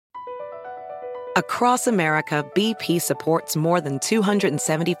Across America, BP supports more than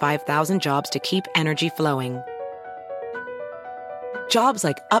 275,000 jobs to keep energy flowing. Jobs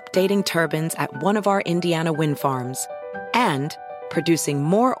like updating turbines at one of our Indiana wind farms and producing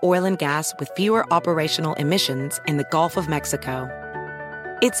more oil and gas with fewer operational emissions in the Gulf of Mexico.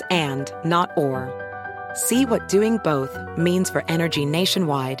 It's and, not or. See what doing both means for energy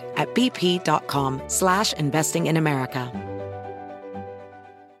nationwide at bp.com/investing in America.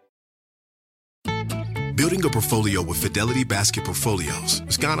 Building a portfolio with Fidelity Basket Portfolios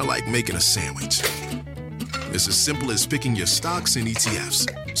is kind of like making a sandwich. It's as simple as picking your stocks and ETFs,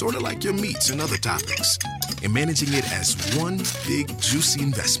 sort of like your meats and other toppings, and managing it as one big, juicy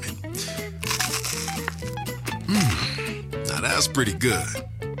investment. Now that's pretty good.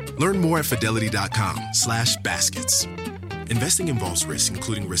 Learn more at fidelity.com/baskets. Investing involves risk,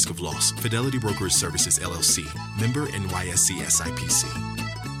 including risk of loss. Fidelity Brokerage Services, LLC. Member NYSE SIPC.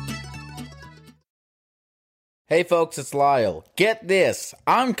 Hey folks, it's Lyle. Get this,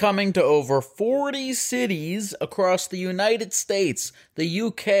 I'm coming to over 40 cities across the United States, the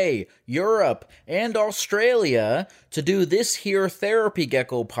UK, Europe, and Australia to do this here Therapy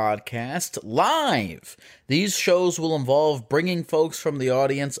Gecko podcast live. These shows will involve bringing folks from the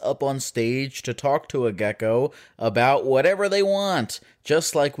audience up on stage to talk to a gecko about whatever they want,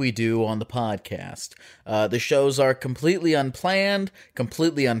 just like we do on the podcast. The shows are completely unplanned,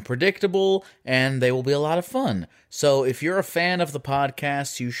 completely unpredictable, and they will be a lot of fun. So if you're a fan of the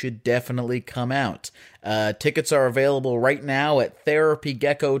podcast, you should definitely come out. Tickets are available right now at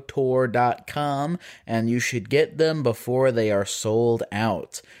therapygeckotour.com, and you should get them before they are sold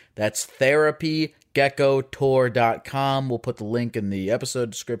out. That's therapygeckotour.com. We'll put the link in the episode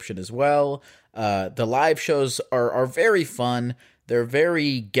description as well. The live shows are very fun. They're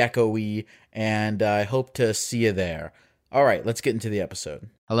very gecko-y, and I hope to see you there. All right, let's get into the episode.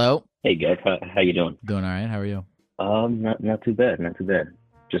 Hello? Hey, Geck. How you doing? Doing all right. How are you? Not too bad. Not too bad.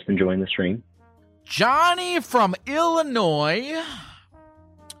 Just enjoying the stream. Johnny from Illinois.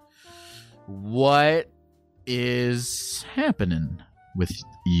 What is happening with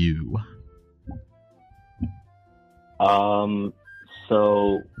you?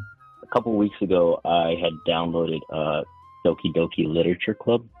 So a couple weeks ago, I had downloaded Doki Doki Literature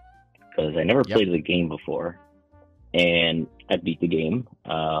Club because I never played the game before, and I beat the game.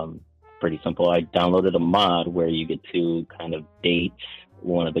 Pretty simple. I downloaded a mod where you get to kind of date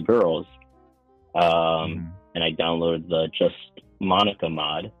one of the girls, and I downloaded the Just Monica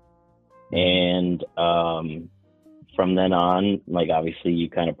mod, and from then on, like, obviously you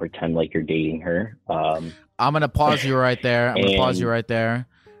kind of pretend like you're dating her. I'm gonna pause you right there.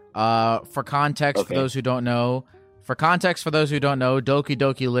 For context, for those who don't know, Doki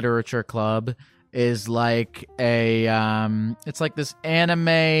Doki Literature Club is like a it's like this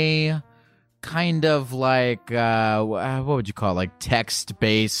anime kind of like what would you call it? Like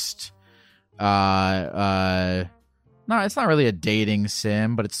text-based no, it's not really a dating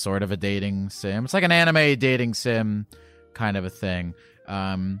sim, but it's sort of a dating sim. It's like an anime dating sim kind of a thing.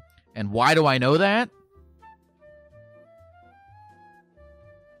 And why do I know that?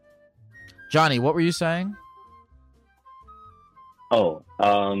 Johnny, what were you saying? Oh,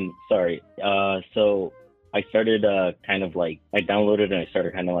 sorry. So I started kind of like, I downloaded and I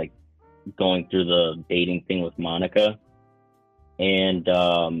started kind of like going through the dating thing with Monica. And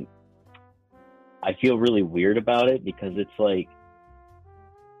I feel really weird about it because it's like,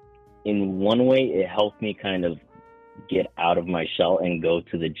 in one way, it helped me kind of get out of my shell and go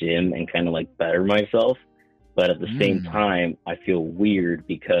to the gym and kind of like better myself. But at the same time, I feel weird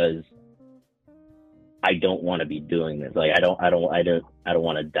because I don't want to be doing this. Like, I don't want to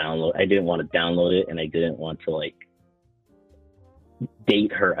download. I didn't want to download it, and I didn't want to like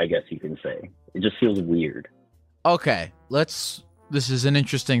date her, I guess you can say. It just feels weird. Okay, this is an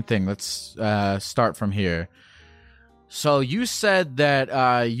interesting thing. Let's start from here. So you said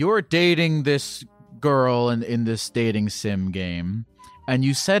that you're dating this girl in this dating sim game, and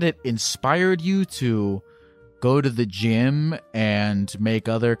you said it inspired you to go to the gym and make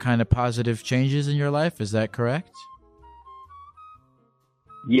other kind of positive changes in your life. Is that correct?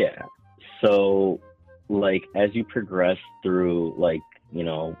 Yeah. So, like, as you progress through, like, you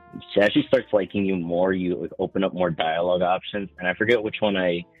know, as she starts liking you more, you like, open up more dialogue options. And I forget which one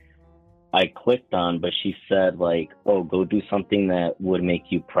I clicked on, but she said, like, oh, go do something that would make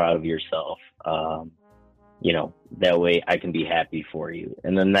you proud of yourself. You know, that way I can be happy for you.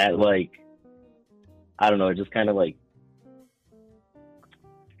 And then that, like, I don't know, it just kind of like,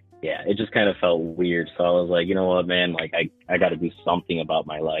 yeah, it just kind of felt weird. So I was like, you know what, man, like I got to do something about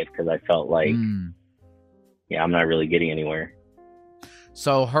my life because I felt like, yeah, I'm not really getting anywhere.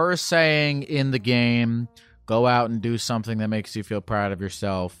 So her saying in the game, go out and do something that makes you feel proud of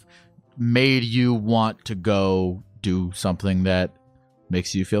yourself, made you want to go do something that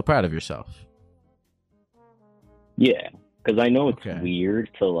makes you feel proud of yourself. Yeah, because I know it's weird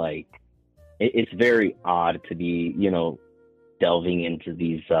to like, it's very odd to be, you know, delving into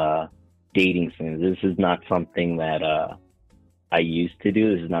these dating scenes. This is not something that I used to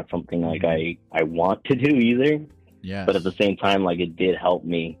do. This is not something like I want to do either. Yeah. But at the same time, like, it did help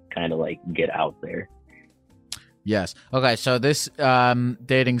me kind of like get out there. Yes. Okay, so this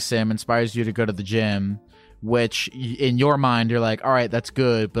dating sim inspires you to go to the gym, which in your mind, you're like, all right, that's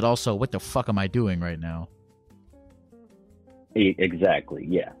good, but also, what the fuck am I doing right now? Exactly,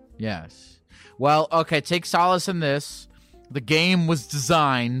 yeah. Yes. Well, okay, take solace in this. The game was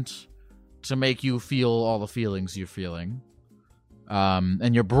designed to make you feel all the feelings you're feeling.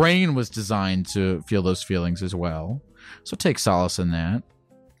 And your brain was designed to feel those feelings as well. So take solace in that.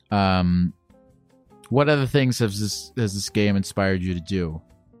 What other things has this game inspired you to do?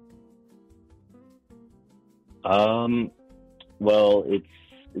 Well,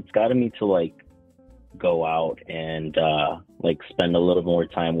 it's gotten me to like go out and like spend a little more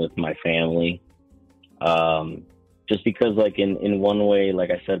time with my family. Just because like in one way,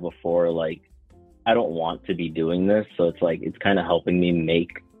 like I said before, like I don't want to be doing this, so it's like it's kind of helping me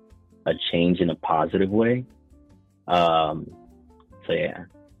make a change in a positive way. So yeah,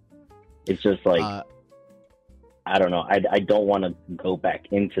 it's just like I don't know. I don't want to go back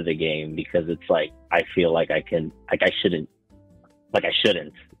into the game because it's like I feel like I shouldn't.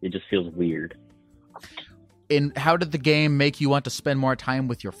 It just feels weird. And how did the game make you want to spend more time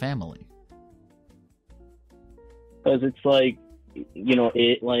with your family? Because it's like, you know,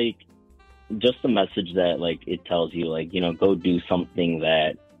 it like just the message that like it tells you, like, you know, go do something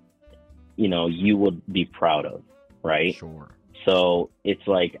that, you know, you would be proud of, right? Sure. So it's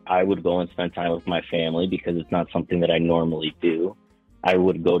like I would go and spend time with my family because it's not something that I normally do. I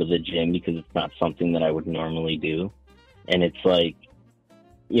would go to the gym because it's not something that I would normally do. And it's like,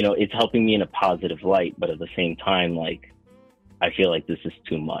 you know, it's helping me in a positive light, but at the same time, like, I feel like this is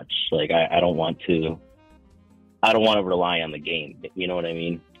too much. Like, I don't want to rely on the game. You know what I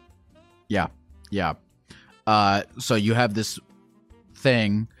mean? Yeah. Yeah. So you have this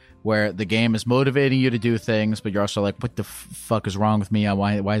thing where the game is motivating you to do things, but you're also like, what the fuck is wrong with me?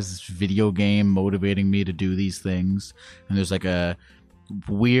 Why is this video game motivating me to do these things? And there's like a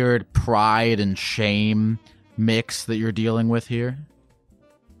weird pride and shame mix that you're dealing with here.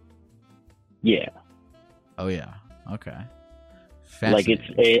 Yeah. Oh yeah. Okay. Like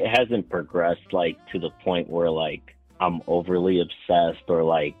it hasn't progressed like to the point where like I'm overly obsessed or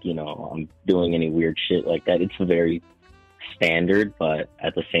like, you know, I'm doing any weird shit like that. It's very standard, but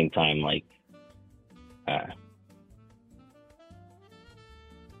at the same time, like,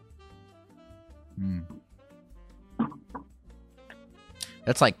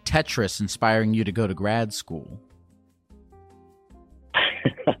 That's like Tetris inspiring you to go to grad school.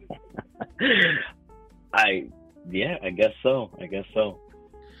 I guess so.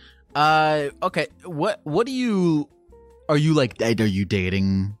 Okay. What are you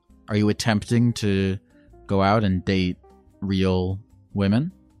dating? Are you attempting to go out and date real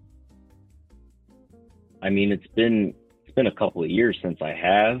women? I mean, it's been a couple of years since I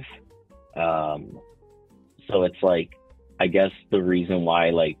have. So it's like, I guess the reason why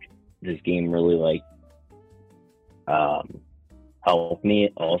like this game really like helped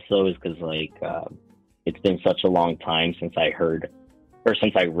me also is because like it's been such a long time since I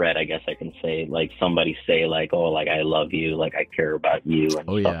read, I guess I can say, like somebody say like, oh, like I love you, like I care about you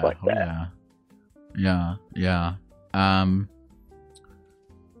and stuff like that. Yeah.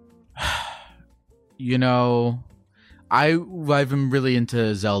 You know, I've been really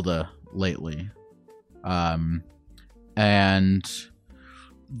into Zelda lately. And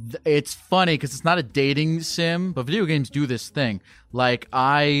it's funny because it's not a dating sim, but video games do this thing. Like,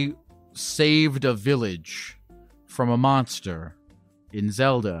 I saved a village from a monster in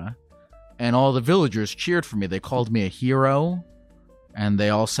Zelda, and all the villagers cheered for me. They called me a hero, and they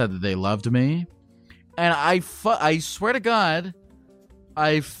all said that they loved me. And I swear to God,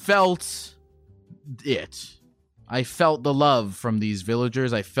 I felt it. I felt the love from these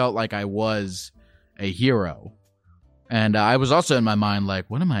villagers. I felt like I was a hero. And I was also in my mind like,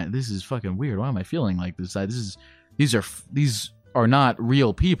 what am I? This is fucking weird. Why am I feeling like this? These are not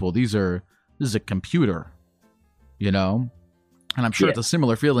real people. This is a computer, you know? And I'm sure it's a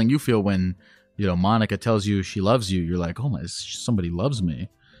similar feeling you feel when, you know, Monica tells you she loves you. You're like, oh my, somebody loves me.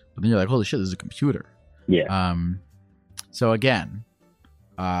 But then you're like, holy shit, this is a computer. Yeah. So again,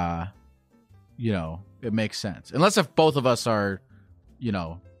 you know, it makes sense. Unless if both of us are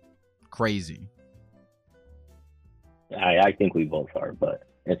crazy. I think we both are, but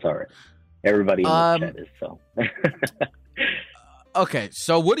it's all right. Everybody in the chat is, so. Okay,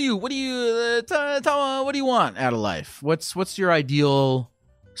 so what do you what do you want out of life? What's your ideal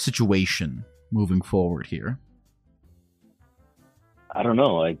situation moving forward here? I don't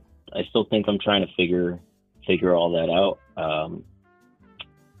know. I still think I'm trying to figure all that out.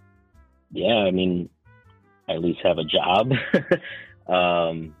 Yeah, I mean, I at least have a job.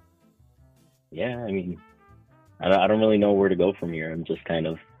 Yeah, I mean, I don't really know where to go from here. I'm just kind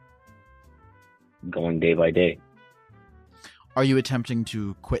of going day by day. Are you attempting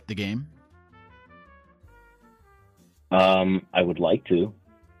to quit the game? I would like to.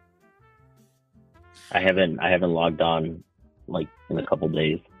 I haven't logged on like in a couple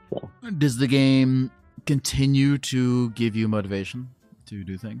days. So does the game continue to give you motivation to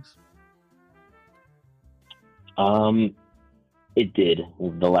do things? It did.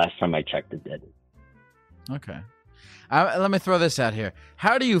 The last time I checked, it did. Okay. Let me throw this out here.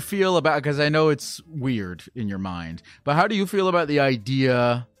 How do you feel about, because I know it's weird in your mind, but how do you feel about the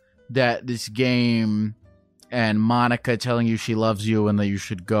idea that this game and Monica telling you she loves you and that you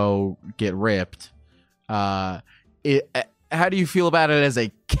should go get ripped, how do you feel about it as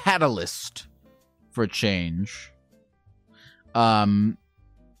a catalyst for change? And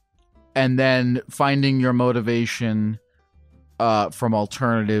then finding your motivation from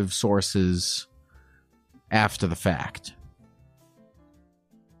alternative sources after the fact.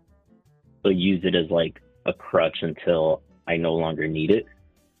 So use it as like a crutch until I no longer need it.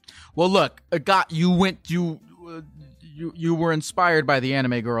 Well, look, you were inspired by the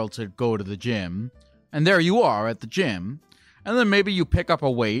anime girl to go to the gym, and there you are at the gym, and then maybe you pick up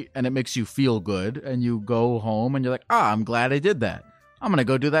a weight and it makes you feel good, and you go home and you're like, I'm glad I did that. I'm gonna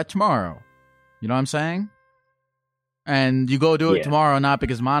go do that tomorrow. You know what I'm saying? And you go do it tomorrow, not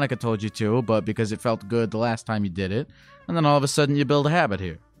because Monica told you to, but because it felt good the last time you did it. And then all of a sudden you build a habit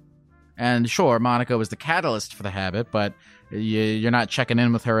here. And sure, Monica was the catalyst for the habit, but you're not checking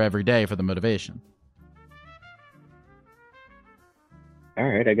in with her every day for the motivation. All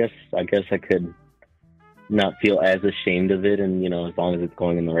right, I guess I could not feel as ashamed of it, and as long as it's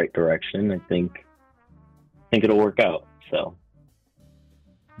going in the right direction, I think it'll work out. So.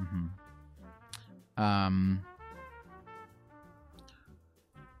 Mm-hmm.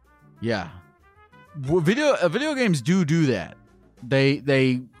 Yeah, video games do that.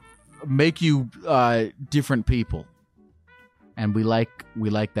 They make you different people, and we like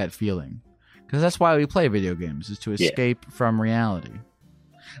that feeling, because that's why we play video games, is to escape from reality.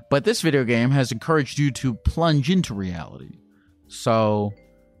 But this video game has encouraged you to plunge into reality, so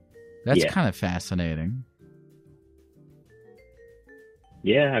that's kind of fascinating.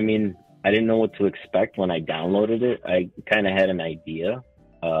 Yeah, I mean, I didn't know what to expect when I downloaded it. I kind of had an idea.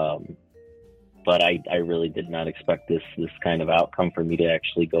 But I really did not expect this kind of outcome for me to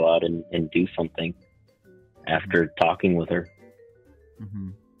actually go out and do something after talking with her. Mm-hmm.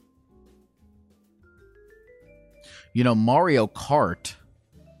 Mario Kart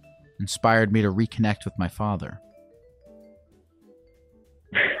inspired me to reconnect with my father.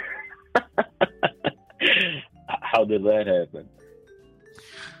 How did that happen?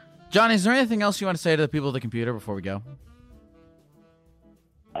 Johnny, is there anything else you want to say to the people of the computer before we go?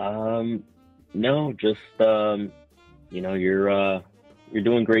 No, just, you're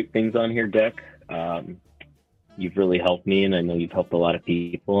doing great things on here, Deck. You've really helped me, and I know you've helped a lot of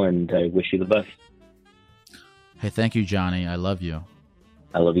people, and I wish you the best. Hey, thank you, Johnny. I love you.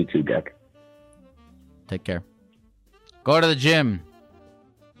 I love you too, Deck. Take care. Go to the gym.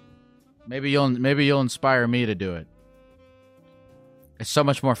 Maybe you'll inspire me to do it. It's so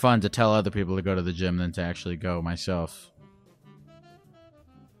much more fun to tell other people to go to the gym than to actually go myself.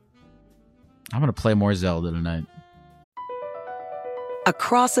 I'm going to play more Zelda tonight.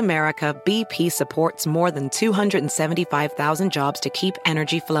 Across America, BP supports more than 275,000 jobs to keep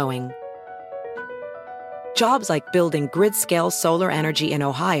energy flowing. Jobs like building grid-scale solar energy in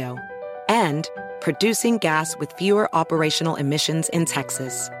Ohio and producing gas with fewer operational emissions in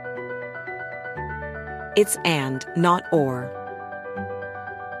Texas. It's and, not or.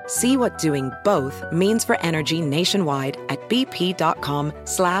 See what doing both means for energy nationwide at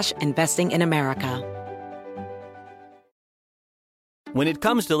bp.com/investing in America. When it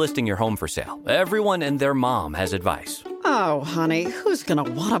comes to listing your home for sale, everyone and their mom has advice. Oh, honey, who's going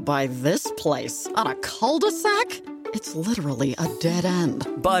to want to buy this place? On a cul-de-sac? It's literally a dead end.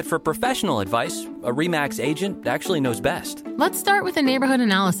 But for professional advice, a RE/MAX agent actually knows best. Let's start with a neighborhood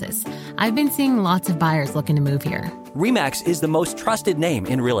analysis. I've been seeing lots of buyers looking to move here. RE/MAX is the most trusted name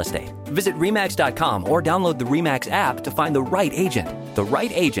in real estate. Visit RE/MAX.com or download the RE/MAX app to find the right agent. The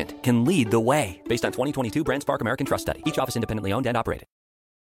right agent can lead the way. Based on 2022 BrandSpark American Trust Study. Each office independently owned and operated.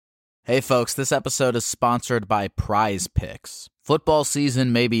 Hey folks, this episode is sponsored by Prize Picks. Football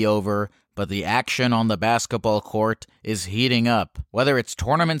season may be over, but the action on the basketball court is heating up. Whether it's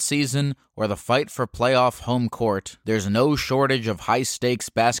tournament season or the fight for playoff home court, there's no shortage of high-stakes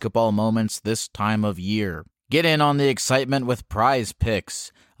basketball moments this time of year. Get in on the excitement with Prize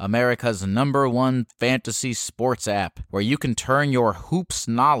Picks, America's #1 fantasy sports app, where you can turn your hoops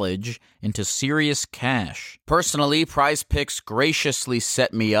knowledge into serious cash. Personally, Prize Picks graciously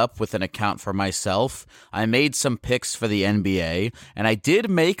set me up with an account for myself. I made some picks for the NBA, and I did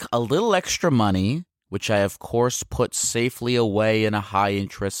make a little extra money, which I of course put safely away in a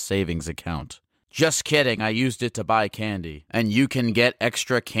high-interest savings account. Just kidding, I used it to buy candy. And you can get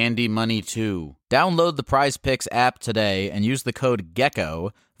extra candy money too. Download the Prize Picks app today and use the code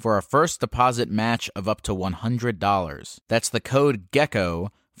GECKO for a first deposit match of up to $100. That's the code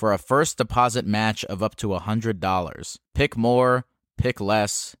GECKO for a first deposit match of up to $100. Pick more, pick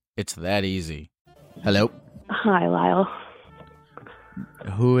less. It's that easy. Hello? Hi, Lyle.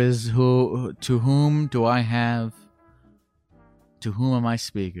 Who? To whom do I have? To whom am I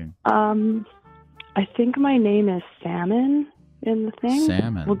speaking? I think my name is Salmon in the thing.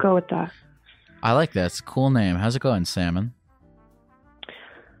 Salmon. We'll go with that. I like that. It's a cool name. How's it going, Salmon?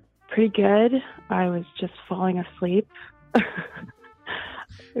 Pretty good. I was just falling asleep. It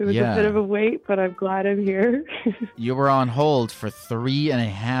was a bit of a wait, but I'm glad I'm here. You were on hold for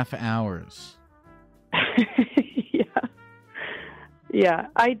 3.5 hours. Yeah.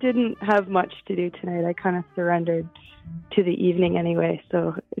 I didn't have much to do tonight. I kind of surrendered to the evening anyway,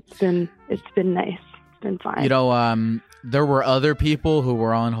 so it's been nice. It's been fine. You know, there were other people who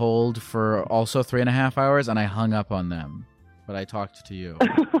were on hold for also 3.5 hours, and I hung up on them, but I talked to you.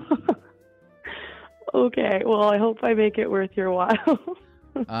 Okay, well, I hope I make it worth your while.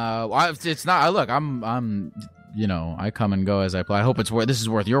 It's not. Look, I'm. You know, I come and go as I play. I hope this is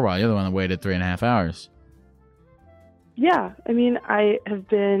worth your while. You're the one that waited 3.5 hours. Yeah, I mean, I have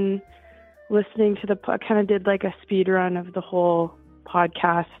been listening to kind of did like a speed run of the whole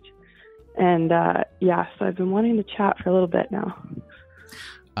podcast. And so I've been wanting to chat for a little bit now.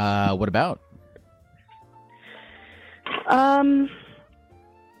 What about?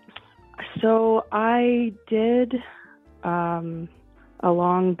 So I did a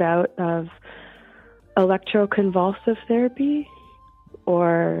long bout of electroconvulsive therapy,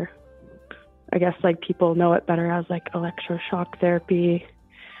 or I guess like people know it better as like electroshock therapy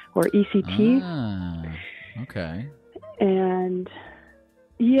or ECT. Okay. And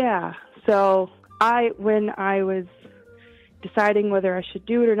yeah, so when I was deciding whether I should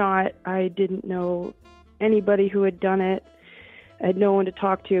do it or not, I didn't know anybody who had done it. I had no one to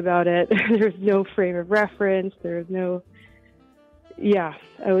talk to about it. There's no frame of reference. There's no,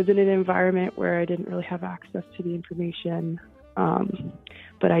 I was in an environment where I didn't really have access to the information,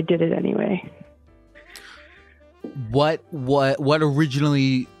 but I did it anyway. What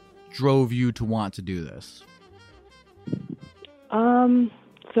originally drove you to want to do this?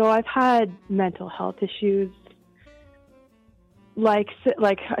 So I've had mental health issues. Like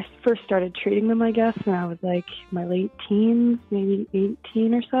I first started treating them, I guess, when I was like my late teens, maybe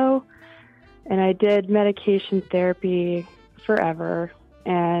 18 or so. And I did medication therapy forever,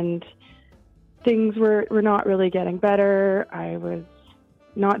 and things were not really getting better. I was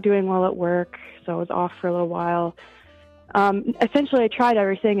not doing well at work, so I was off for a little while. Essentially, I tried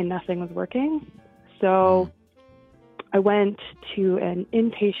everything and nothing was working. So I went to an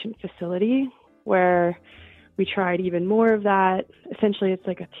inpatient facility where we tried even more of that. Essentially, it's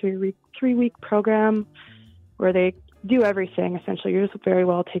like a three-week program where they do everything. Essentially, you're just very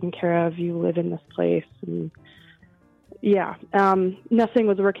well taken care of. You live in this place. And nothing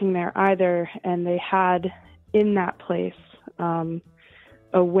was working there either. And they had in that place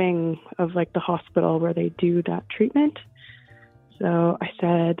a wing of like the hospital where they do that treatment. So I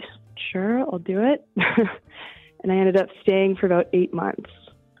said, sure, I'll do it. And I ended up staying for about 8 months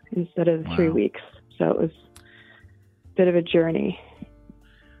instead of 3 weeks. So it was a bit of a journey.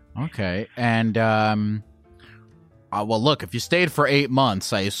 Okay. And, well, look, if you stayed for 8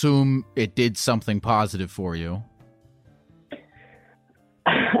 months, I assume it did something positive for you.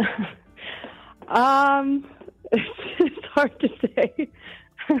 It's hard to say.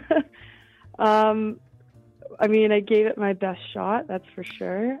 I gave it my best shot, that's for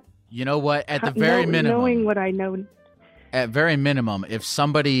sure. You know what? At the very minimum, knowing what I know, at very minimum, if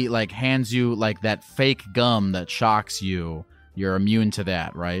somebody like hands you like that fake gum that shocks you, you're immune to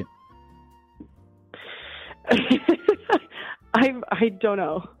that, right? I don't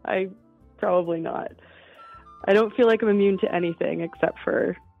know. Probably not. I don't feel like I'm immune to anything except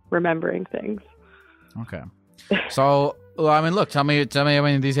for remembering things. Okay. So, well, I mean, look, tell me, I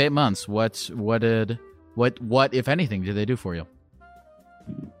mean, these 8 months, what if anything, did they do for you?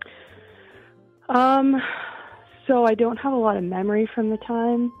 So I don't have a lot of memory from the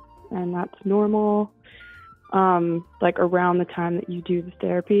time, and that's normal. Like around the time that you do the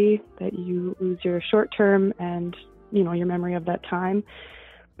therapy, that you lose your short term and, your memory of that time.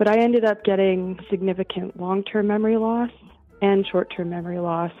 But I ended up getting significant long-term memory loss and short-term memory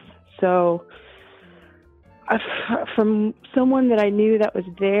loss. So from someone that I knew that was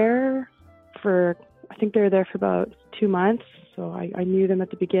there I think they were there for about 2 months. So I knew them at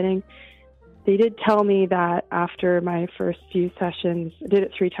the beginning. They did tell me that after my first few sessions, I did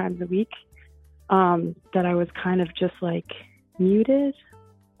it 3 times a week, that I was kind of just like muted,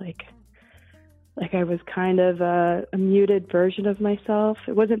 like I was kind of a muted version of myself.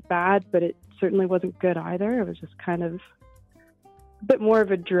 It wasn't bad, but it certainly wasn't good either. It was just kind of a bit more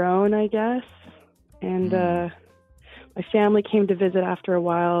of a drone, I guess. And my family came to visit after a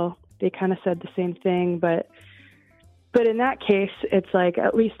while. They kind of said the same thing, but in that case, it's like,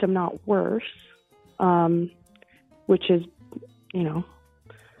 at least I'm not worse, which is,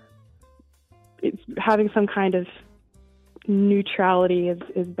 it's having some kind of neutrality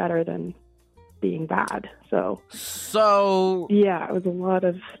is better than being bad. So yeah, it was a lot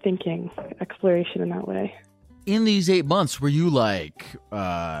of thinking, exploration in that way. In these 8 months, were you like,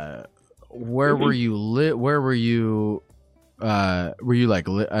 where were you like,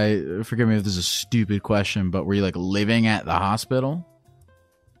 forgive me if this is a stupid question, but were you like living at the hospital?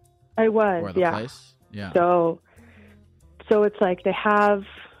 I was, or the yeah. place? Yeah. So it's like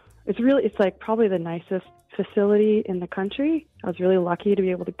it's like probably the nicest facility in the country. I was really lucky to be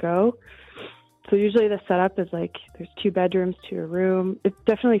able to go. So usually the setup is like, there's 2 bedrooms to a room. It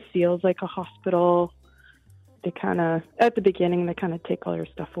definitely feels like a hospital. They at the beginning, they kind of take all your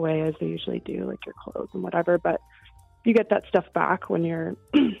stuff away, as they usually do, like your clothes and whatever. But you get that stuff back when you're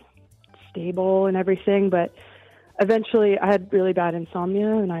stable and everything. But eventually I had really bad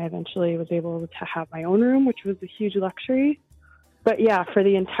insomnia, and I eventually was able to have my own room, which was a huge luxury. But yeah, for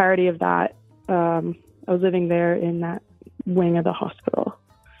the entirety of that, I was living there in that wing of the hospital.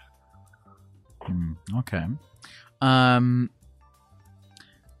 Okay. And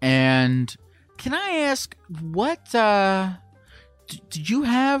can I ask, what did you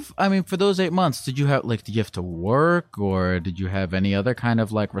have? I mean, for those 8 months, did you have to work, or did you have any other kind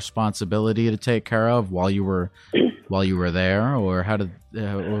of like responsibility to take care of while you were there, or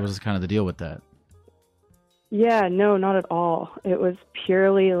what was kind of the deal with that? Yeah, no, not at all. It was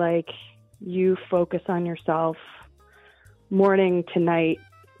purely like you focus on yourself morning to night.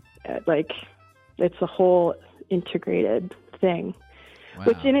 Like, it's a whole integrated thing. Wow.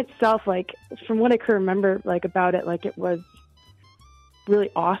 Which in itself, like, from what I can remember, like, about it, like, it was really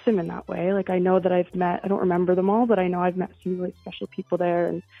awesome in that way. Like, I know that I don't remember them all, but I know I've met some really special people there.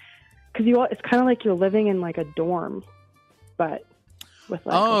 And because it's kind of like you're living in like a dorm, but with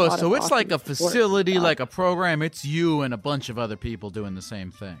like so it's like a facility, like a program. It's you and a bunch of other people doing the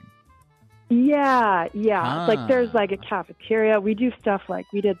same thing. Yeah. Like, there's like a cafeteria. We do stuff like,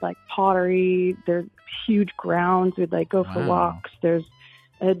 we did like pottery. There's huge grounds. We'd like go for walks. There's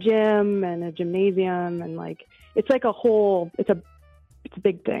a gym and a gymnasium, and like, it's like it's a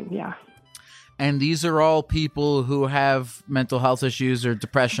big thing. Yeah. And these are all people who have mental health issues or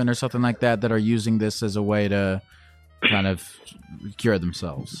depression or something like that are using this as a way to kind of cure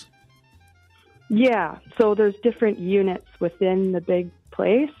themselves. Yeah. So there's different units within the big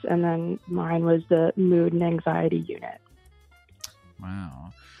place, and then mine was the mood and anxiety unit.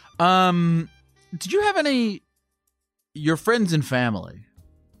 Wow. Did you have your friends and family?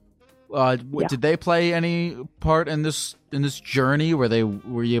 Yeah. Did they play any part in this journey? Were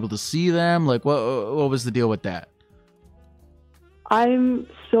you able to see them? Like, what was the deal with that? I'm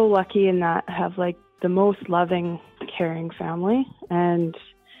so lucky in that I have like the most loving, caring family, and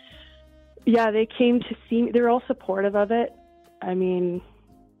yeah, they came to see me. They're all supportive of it. I mean,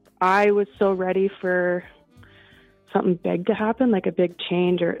 I was so ready for something big to happen, like a big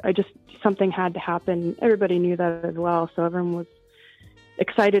change, or something had to happen. Everybody knew that as well, so everyone was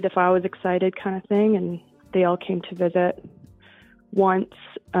excited if I was excited, kind of thing. And they all came to visit once.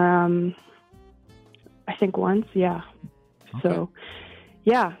 I think once, yeah. Okay. So,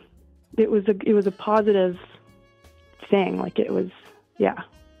 yeah, it was a positive thing. Like, it was, yeah.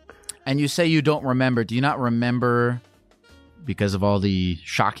 And you say you don't remember. Do you not remember because of all the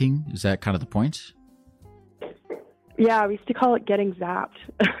shocking? Is that kind of the point? Yeah, we used to call it getting zapped.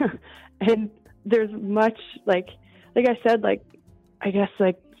 And there's much, like I said, like, I guess,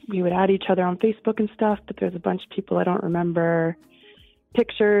 like, we would add each other on Facebook and stuff, but there's a bunch of people I don't remember,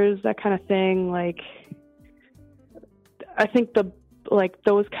 pictures, that kind of thing. Like, I think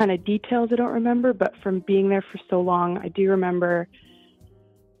those kind of details I don't remember, but from being there for so long, I do remember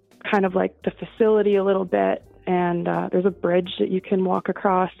kind of like the facility a little bit. And there's a bridge that you can walk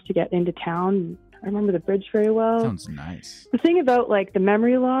across to get into town. I remember the bridge very well. Sounds nice. The thing about like the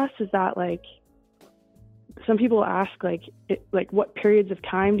memory loss is that like some people ask like what periods of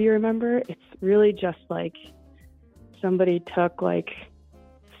time do you remember? It's really just like somebody took like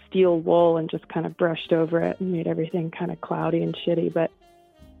steel wool and just kind of brushed over it and made everything kind of cloudy and shitty. But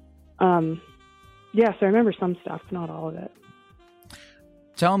yeah, so I remember some stuff, not all of it.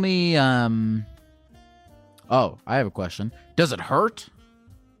 Tell me, oh, I have a question. Does it hurt?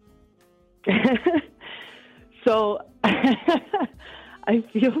 So I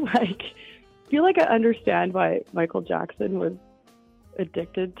feel like I understand why Michael Jackson was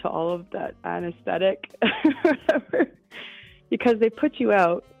addicted to all of that anesthetic or whatever, because they put you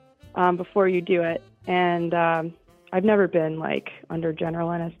out before you do it. And I've never been like under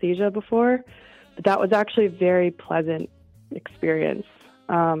general anesthesia before, but that was actually a very pleasant experience.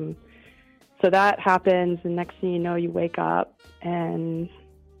 So that happens, and next thing you know, you wake up and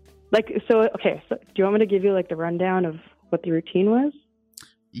so do you want me to give you like the rundown of what the routine was?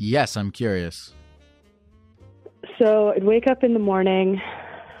 Yes, I'm curious. So I'd wake up in the morning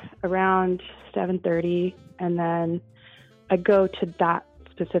around 7:30, and then I'd go to that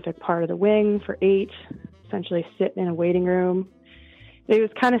specific part of the wing for 8, essentially sit in a waiting room. It was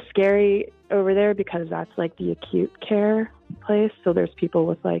kind of scary over there because that's like the acute care place. So there's people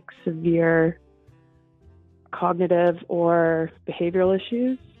with like severe cognitive or behavioral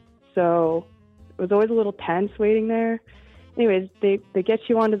issues. So it was always a little tense waiting there. Anyways, they get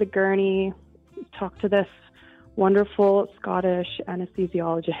you onto the gurney, talk to this wonderful Scottish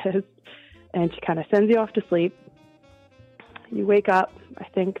anesthesiologist, and she kind of sends you off to sleep. You wake up. I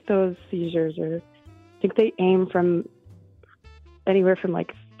think those seizures they aim from anywhere from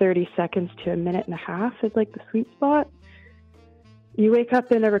like 30 seconds to a minute and a half is like the sweet spot. You wake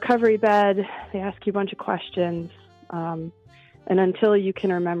up in a recovery bed. They ask you a bunch of questions. And until you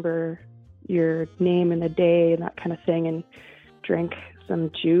can remember your name and the day and that kind of thing and drink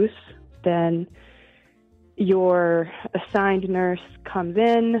some juice, then your assigned nurse comes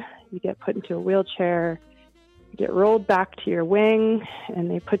in, you get put into a wheelchair, you get rolled back to your wing, and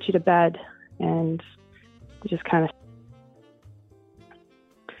they put you to bed, and you just kind of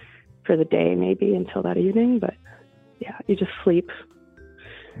for the day maybe until that evening, but yeah, you just sleep.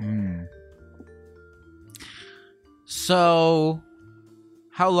 So,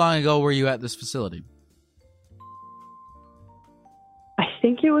 how long ago were you at this facility? I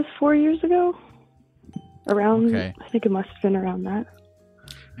think it was 4 years ago. Okay. I think it must have been around that.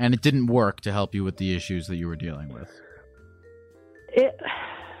 And it didn't work to help you with the issues that you were dealing with?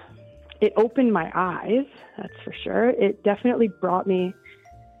 It opened my eyes, that's for sure. It definitely brought me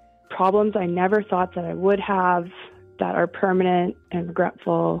problems I never thought that I would have that are permanent and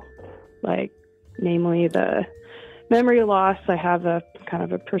regretful, like namely the memory loss. I have a kind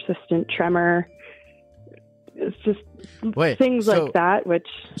of a persistent tremor. It's just things like that, which...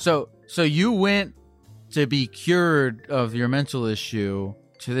 So you went to be cured of your mental issue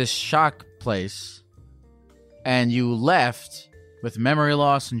to this shock place, and you left with memory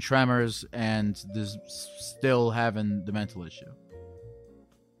loss and tremors and this still having the mental issue.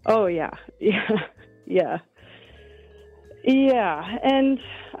 Oh, yeah. Yeah. And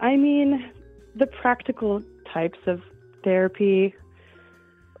I mean, the practical types of therapy,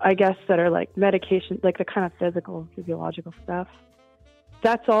 I guess, that are like medication, like the kind of physiological stuff,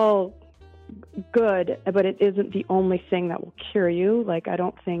 that's all good, but it isn't the only thing that will cure you. Like, I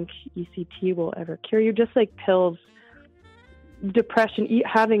don't think ECT will ever cure you. Just like pills, depression,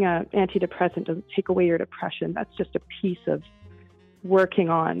 having an antidepressant doesn't take away your depression. That's just a piece of working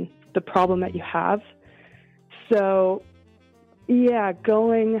on the problem that you have. So, yeah,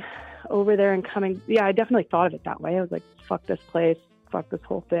 going over there and coming, I definitely thought of it that way. I was like, fuck this place, fuck this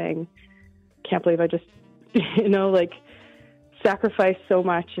whole thing. Can't believe I just, sacrificed so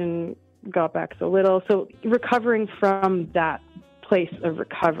much and got back so little. So recovering from that place of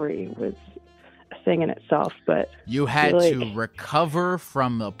recovery was a thing in itself. But you had to recover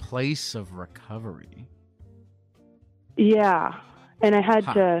from a place of recovery. Yeah. And I had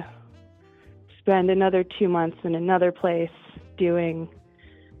to spend another 2 months in another place doing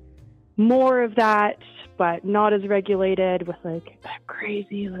more of that, but not as regulated, with like a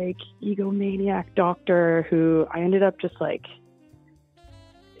crazy, like egomaniac doctor who I ended up just like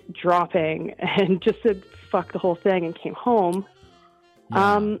dropping and just said fuck the whole thing and came home.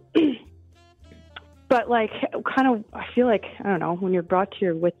 Yeah. But like, kind of, I feel like, I don't know, when you're brought to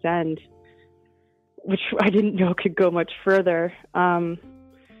your wit's end, which I didn't know could go much further,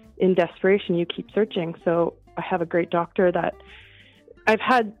 in desperation, you keep searching. So I have a great doctor that I've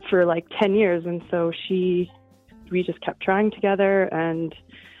had for like 10 years. And so we just kept trying together, and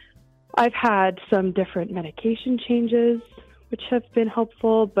I've had some different medication changes, which have been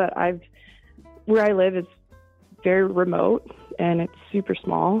helpful, but where I live is very remote and it's super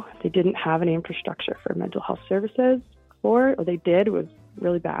small. They didn't have any infrastructure for mental health services before, or they did. It was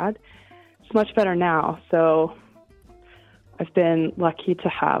really bad. It's much better now. So I've been lucky to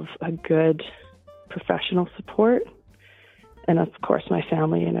have a good professional support. And of course, my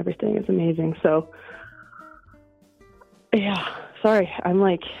family and everything is amazing. So yeah, sorry, I'm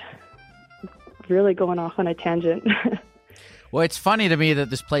like really going off on a tangent. Well, it's funny to me that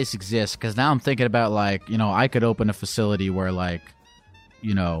this place exists, because now I'm thinking about, like, you know, I could open a facility where, like,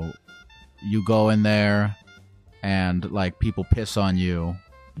 you know, you go in there and, like, people piss on you,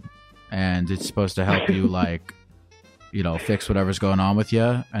 and it's supposed to help you, like, you know, fix whatever's going on with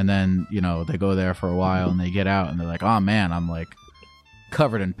you. And then, you know, they go there for a while and they get out and they're like, oh, man, I'm, like,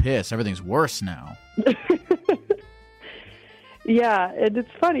 covered in piss. Everything's worse now. Yeah, and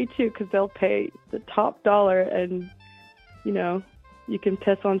it's funny, too, because they'll pay the top dollar and, you know, you can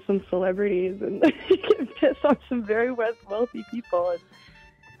piss on some celebrities and you can piss on some very wealthy people, and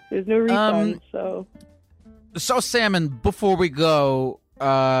there's no refund. So Salmon, before we go,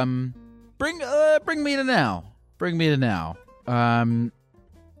 bring me to now. Bring me to now. I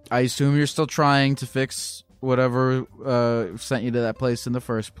assume you're still trying to fix whatever sent you to that place in the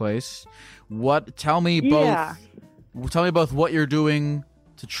first place. Tell me both what you're doing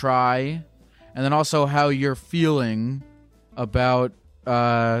to try, and then also how you're feeling about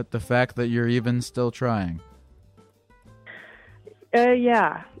the fact that you're even still trying.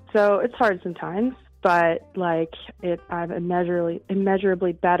 Yeah. So it's hard sometimes, but like I'm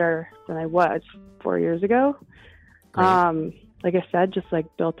immeasurably better than I was 4 years ago. Like I said, just like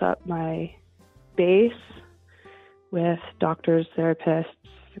built up my base with doctors, therapists,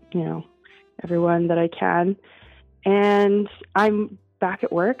 you know, everyone that I can. And I'm back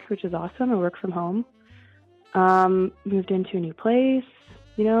at work, which is awesome. I work from home. Moved into a new place.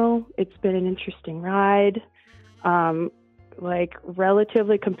 You know, it's been an interesting ride. Like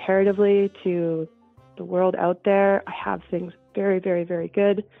relatively comparatively to the world out there, I have things very, very, very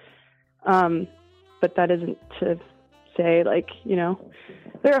good. But that isn't to say, like, you know,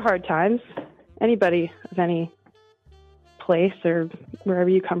 there are hard times. Anybody of any place or wherever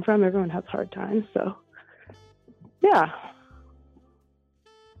you come from, everyone has hard times. So, yeah.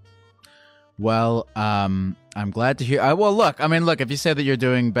 Well, I'm glad to hear. Look, if you say that you're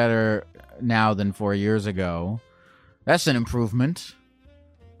doing better now than 4 years ago, that's an improvement.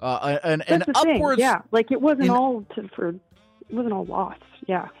 An upwards, yeah. Like it wasn't all lost.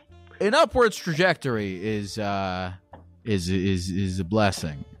 Yeah. An upwards trajectory is a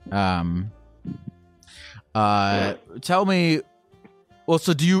blessing. Tell me. Well,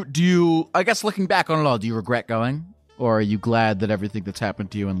 so do you? I guess looking back on it all, do you regret going? Or are you glad that everything that's happened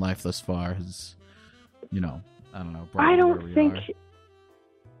to you in life thus far has, you know, I don't know. I don't think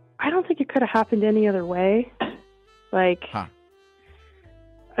it could have happened any other way. Like,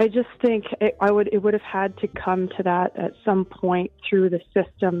 I just think it would have had to come to that at some point through the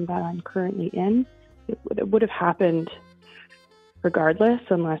system that I'm currently in. It would have happened regardless,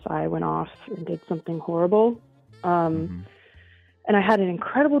 unless I went off and did something horrible. And I had an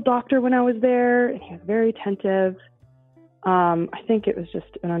incredible doctor when I was there, and he was very attentive. I think it was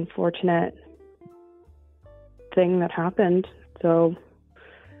just an unfortunate thing that happened. So,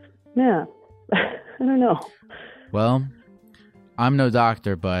 yeah, I don't know. Well, I'm no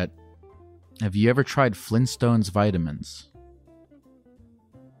doctor, but have you ever tried Flintstones vitamins?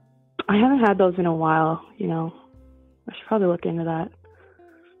 I haven't had those in a while, you know. I should probably look into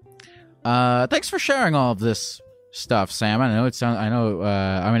that. Thanks for sharing all of this stuff, Sam. I know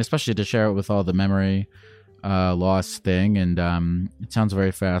especially to share it with all the memory loss thing, and it sounds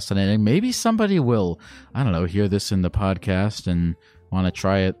very fascinating. Maybe somebody will, I don't know, hear this in the podcast and want to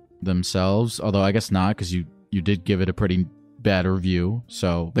try it themselves, although I guess not, because you did give it a pretty bad review,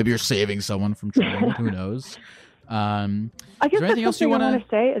 so maybe you're saving someone from trying. Who knows? I guess that's something I want to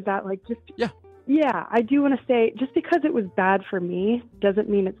say is that, like, just yeah, I do want to say, just because it was bad for me doesn't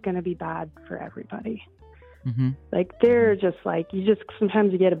mean it's going to be bad for everybody. Like, they're just like,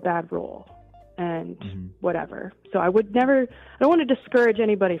 sometimes you get a bad roll. and whatever. So I don't want to discourage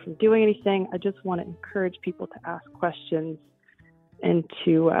anybody from doing anything. I just want to encourage people to ask questions and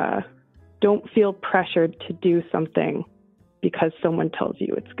to don't feel pressured to do something because someone tells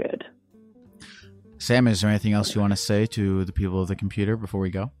you it's good. Sam, is there anything else you want to say to the people of the computer before we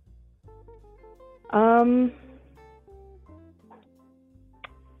go?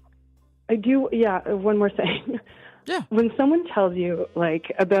 I do, one more thing. Yeah. When someone tells you,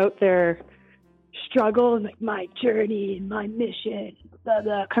 like, about their struggle and, like, my journey and my mission, blah,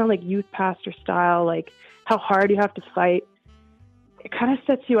 blah, kind of like youth pastor style, like, how hard you have to fight, it kind of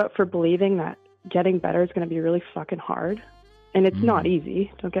sets you up for believing that getting better is going to be really fucking hard. And it's not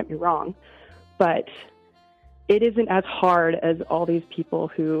easy, don't get me wrong. But it isn't as hard as all these people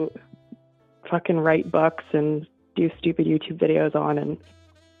who fucking write books and do stupid YouTube videos on, and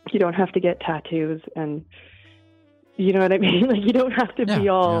you don't have to get tattoos, and you know what I mean? Like, you don't have to be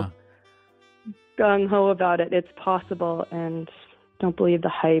all gung-ho about it. It's possible, and don't believe the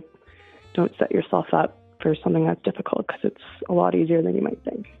hype. Don't set yourself up for something that's difficult, because it's a lot easier than you might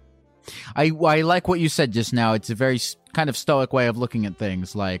think. I like what you said just now. It's a very kind of stoic way of looking at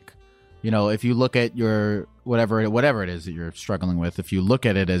things. Like, you know, if you look at your whatever it is that you're struggling with, if you look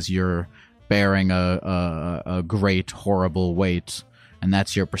at it as you're bearing a great, horrible weight, and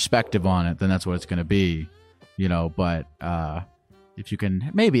that's your perspective on it, then that's what it's going to be, you know. But if you can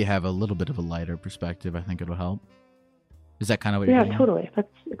maybe have a little bit of a lighter perspective, I think it'll help. Is that kind of what you're getting? Yeah, totally. That's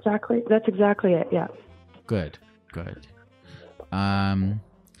exactly it. Yeah. Good.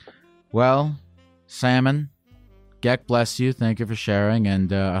 Well, Salmon, Geck bless you. Thank you for sharing,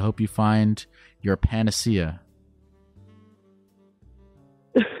 and I hope you find your panacea.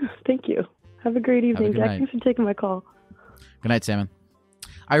 Thank you. Have a great evening, Jack. Thanks for taking my call. Good night, Salmon.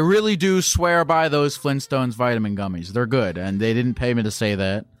 I really do swear by those Flintstones vitamin gummies. They're good, and they didn't pay me to say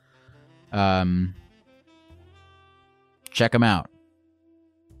that. Check them out.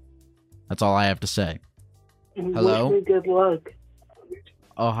 That's all I have to say. Hello? Wish me good luck.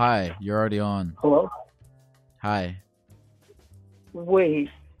 Oh, hi. You're already on. Hello? Hi. Wait,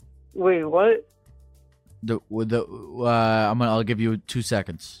 what? I'll give you 2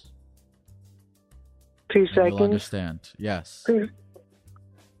 seconds. 2 seconds? You'll understand. Yes.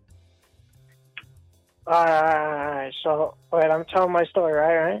 So, wait, I'm telling my story,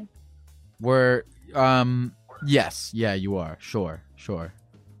 right? We're, yes. Yeah, you are. Sure.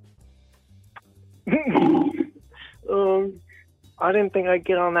 I didn't think I'd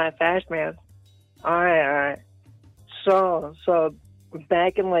get on that fast, man. Alright. So,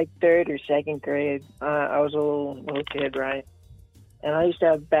 back in, like, 3rd or 2nd grade, I was a little kid, right? And I used to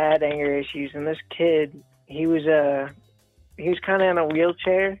have bad anger issues, and this kid, he was kind of in a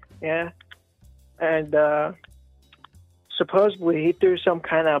wheelchair, yeah? And, supposedly he threw some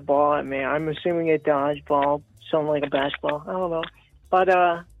kind of ball at me. I'm assuming a dodgeball, something like a basketball. I don't know. But,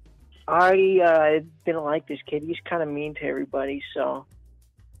 I already didn't like this kid. He's kind of mean to everybody, so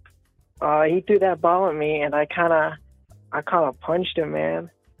he threw that ball at me, and I kind of punched him,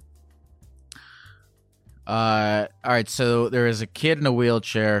 man. All right, so there is a kid in a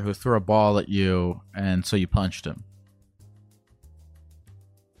wheelchair who threw a ball at you, and so you punched him.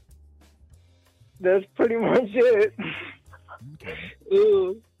 That's pretty much it. Okay.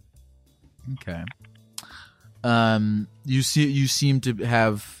 Ooh. Okay. You seem to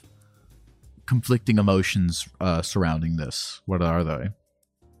have conflicting emotions surrounding this. What are they?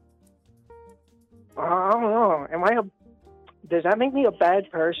 I don't know. Does that make me a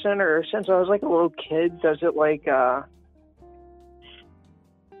bad person, or since I was like a little kid, does it like I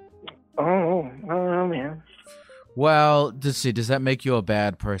don't know, man. Well, does that make you a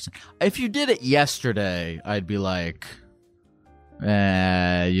bad person? If you did it yesterday, I'd be like,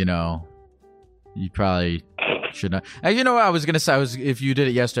 you know, you probably should not. And you know what I was gonna say? If you did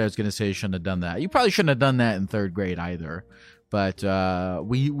it yesterday, I was gonna say you shouldn't have done that. You probably shouldn't have done that in 3rd grade either. But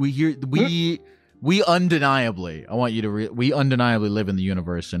we undeniably, I want you to. We undeniably live in the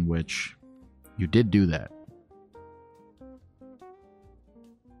universe in which you did do that.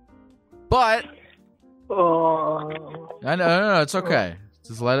 But I know, it's okay.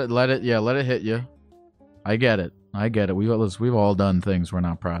 Just let it hit you. I get it. We've all done things we're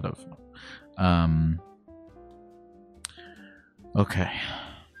not proud of. Okay.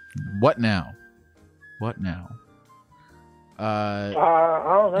 What now? I don't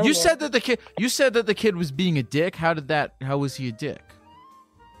know. You said that the kid was being a dick. How was he a dick?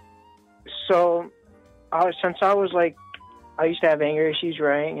 So, since I was like, I used to have anger issues,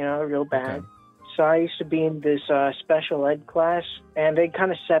 right? You know, real bad. Okay. So I used to be in this special ed class, and they'd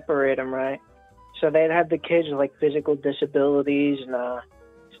kind of separate them, right? So they'd have the kids with like physical disabilities and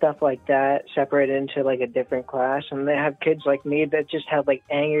stuff like that separated into like a different class, and they have kids like me that just have like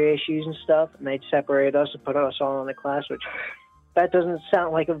anger issues and stuff, and they'd separate us and put us all in the class, which that doesn't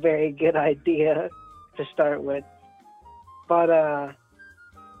sound like a very good idea to start with. But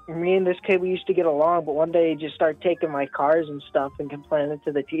me and this kid, we used to get along, but one day he just started taking my cars and stuff and complaining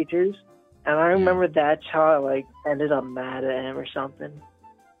to the teachers, and I remember that's how I like ended up mad at him or something.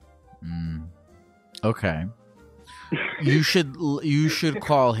 Okay. You should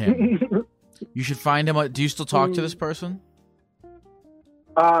call him. You should find him. Do you still talk to this person?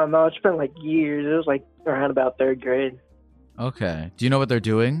 No, it's been like years. It was like around about 3rd grade. Okay. Do you know what they're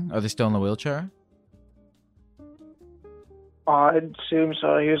doing? Are they still in the wheelchair? I'd assume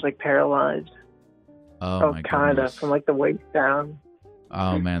so. He was like paralyzed. Oh my kind of, from like the waist down.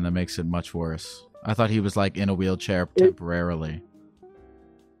 Oh man, that makes it much worse. I thought he was like in a wheelchair temporarily.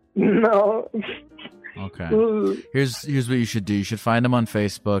 No. Okay. Here's what you should do. You should find him on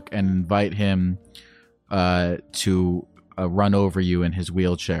Facebook and invite him to run over you in his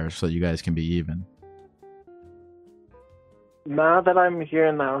wheelchair so that you guys can be even. Now that I'm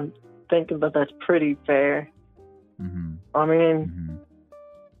hearing that, I'm thinking that that's pretty fair. Mm-hmm. I mean,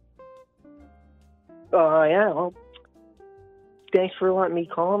 yeah. Well, thanks for letting me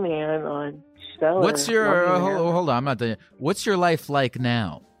call, man. Stellar. What's your hold on? I'm not done yet. What's your life like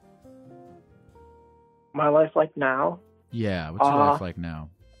now? My life like now? Yeah. What's your life like now?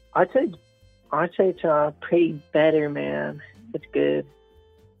 I'd say it's pretty better, man. It's good.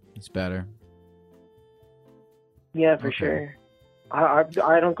 It's better. Yeah, for sure. I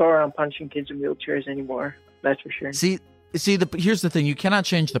don't go around punching kids in wheelchairs anymore. That's for sure. See. Here's the thing: you cannot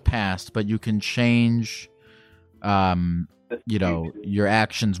change the past, but you can change, your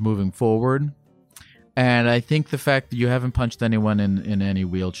actions moving forward. And I think the fact that you haven't punched anyone in any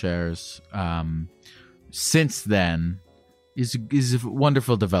wheelchairs since then is a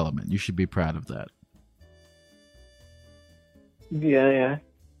wonderful development. You should be proud of that. Yeah.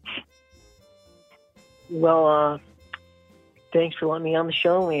 Well, thanks for letting me on the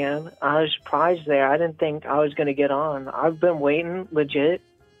show, man. I was surprised there. I didn't think I was going to get on. I've been waiting legit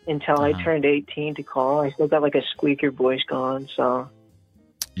until I turned 18 to call. I still got like a squeaker voice going, so.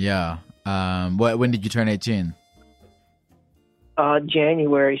 Yeah. When did you turn 18?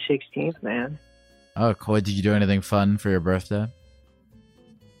 January 16th, man. Oh, cool. Did you do anything fun for your birthday?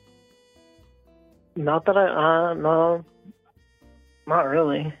 Not that no. Not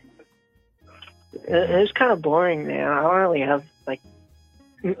really. It's kind of boring, man. I don't really have, like...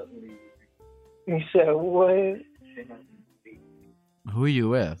 You said, what? Who are you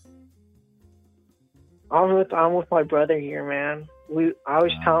with? I'm with my brother here, man. I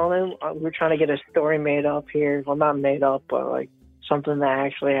was telling him we're trying to get a story made up here. Well, not made up, but, like, something that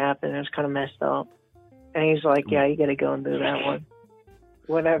actually happened. It was kind of messed up. And he's like, yeah, you got to go and do that one.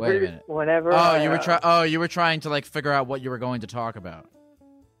 Whenever. Oh, you were trying to, like, figure out what you were going to talk about.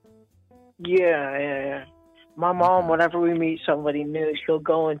 Yeah. My mom, whenever we meet somebody new, she'll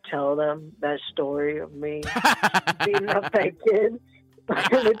go and tell them that story of me beating up that kid.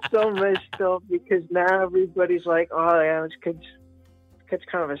 And it's so messed up because now everybody's like, oh, yeah, this kid's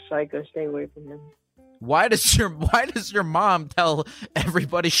kind of a psycho. Stay away from him. Why does your mom tell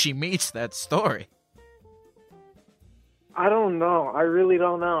everybody she meets that story? I don't know. I really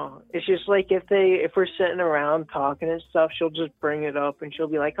don't know. It's just like if we're sitting around talking and stuff, she'll just bring it up and she'll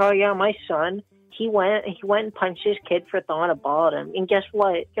be like, "Oh yeah, my son, he went and punched his kid for throwing a ball at him, and guess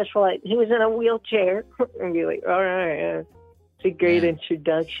what? He was in a wheelchair." And be like, "All right, yeah. It's a great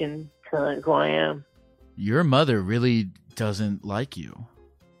introduction to who I am." Your mother really doesn't like you.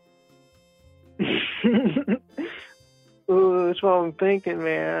 Ooh, that's what I'm thinking,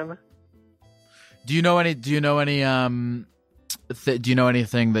 man. Do you know anything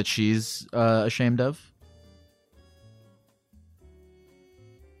that she's ashamed of?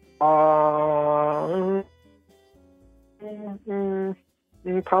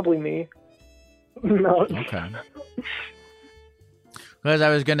 Probably me. No. Okay. Because I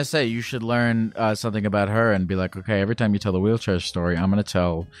was going to say, you should learn something about her and be like, okay, every time you tell the wheelchair story, I'm going to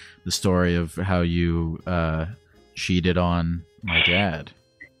tell the story of how you cheated on my dad.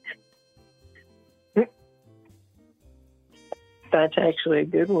 That's actually a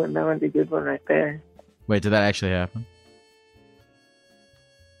good one. That one's a good one right there. Wait, did that actually happen?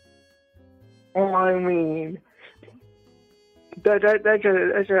 Oh, I mean, that's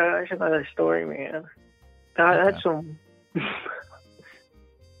another story, man. That's some...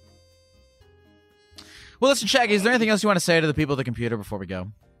 Well, listen, Shaggy, is there anything else you want to say to the people at the computer before we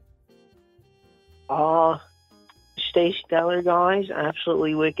go? Stay stellar, guys.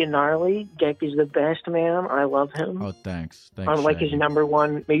 Absolutely wicked gnarly. Geck is the best, man. I love him. Oh, thanks. I'm like his number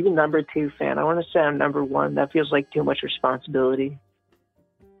one, maybe number two fan. I want to say I'm number one. That feels like too much responsibility.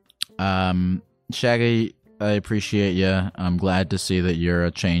 Shaggy, I appreciate you. I'm glad to see that you're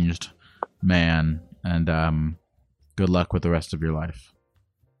a changed man, and good luck with the rest of your life.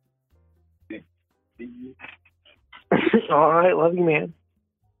 All right, love you, man.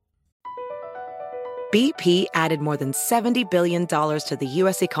 BP added more than $70 billion to the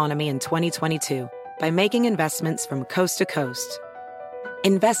U.S. economy in 2022 by making investments from coast to coast.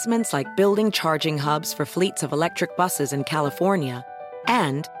 Investments like building charging hubs for fleets of electric buses in California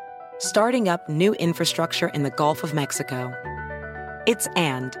and starting up new infrastructure in the Gulf of Mexico. It's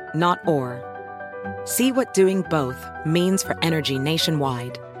and, not or. See what doing both means for energy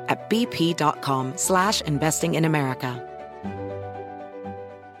nationwide at bp.com/investing in America.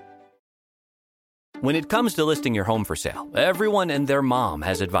 When it comes to listing your home for sale, everyone and their mom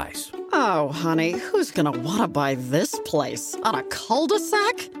has advice. Oh, honey, who's going to want to buy this place? On a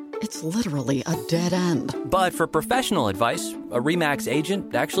cul-de-sac? It's literally a dead end. But for professional advice, a RE/MAX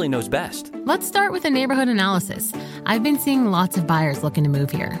agent actually knows best. Let's start with a neighborhood analysis. I've been seeing lots of buyers looking to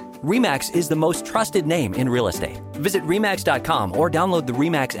move here. RE/MAX is the most trusted name in real estate. Visit RE/MAX.com or download the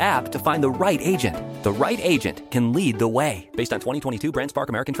RE/MAX app to find the right agent. The right agent can lead the way. Based on 2022 BrandSpark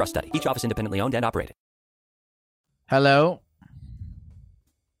American Trust Study. Each office independently owned and operated. Hello.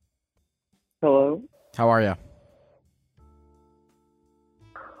 Hello. How are you?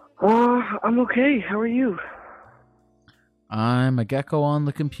 I'm okay. How are you? I'm a gecko on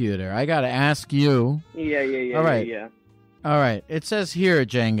the computer. I gotta ask you. Yeah. All right. Yeah. All right. It says here,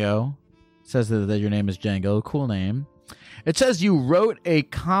 Django. It says that your name is Django. Cool name. It says you wrote a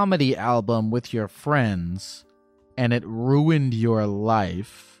comedy album with your friends, and it ruined your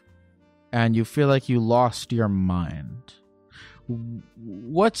life, and you feel like you lost your mind.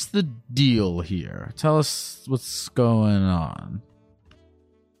 What's the deal here? Tell us what's going on.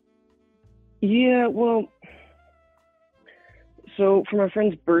 Yeah, well, so for my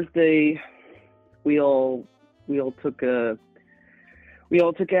friend's birthday, we all took acid,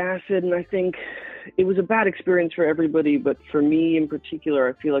 and I think it was a bad experience for everybody, but for me in particular,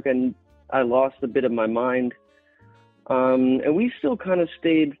 I feel like I lost a bit of my mind. And we still kind of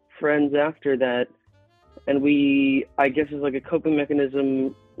stayed friends after that, and we, I guess as like a coping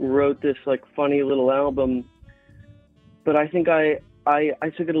mechanism, wrote this like funny little album. But I think I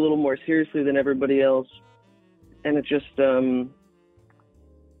took it a little more seriously than everybody else, and it just, I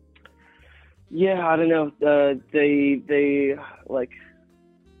don't know. They like,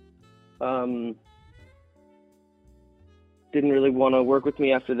 didn't really want to work with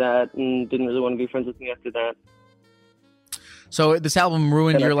me after that, and didn't really want to be friends with me after that. So this album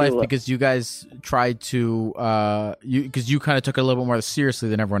ruined your life because you guys tried to, because you kind of took it a little bit more seriously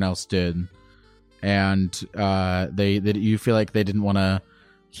than everyone else did. And you feel like they didn't want to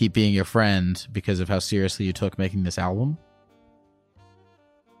keep being your friend because of how seriously you took making this album?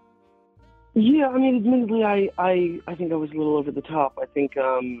 Yeah, I mean, admittedly, I think I was a little over the top. I think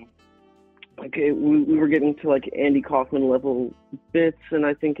we were getting to like Andy Kaufman level bits, and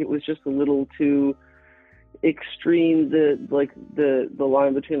I think it was just a little too extreme. The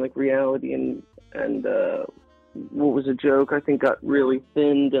line between like reality and what was a joke, I think, got really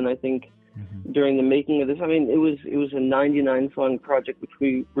thinned, and I think. Mm-hmm. During the making of this, I mean, it was a 99-song project, which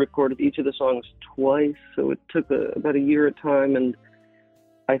we recorded each of the songs twice, so it took about a year at a time, and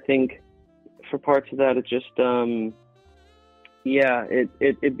I think for parts of that, it just,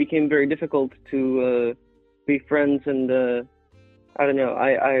 it became very difficult to be friends, and I don't know,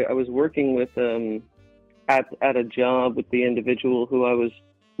 I was working with, at a job with the individual who I was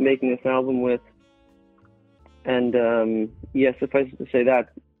making this album with, and suffice it to say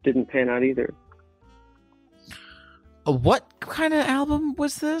that didn't pan out either. What kind of album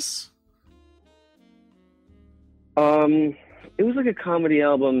was this? It was like a comedy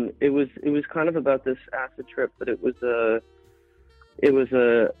album. It was kind of about this acid trip, but it was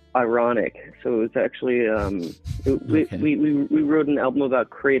ironic. So it was actually okay. we wrote an album about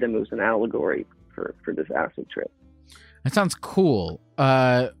kratom. It was an allegory for this acid trip. That sounds cool.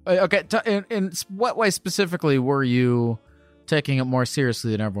 Okay, in what way specifically were you taking it more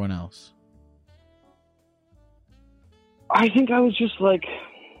seriously than everyone else? I think I was just like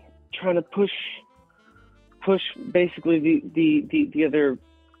trying to push basically the other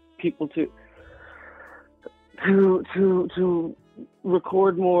people to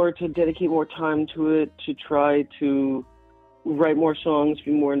record more, to dedicate more time to it, to try to write more songs,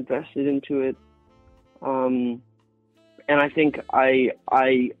 be more invested into it. And I think I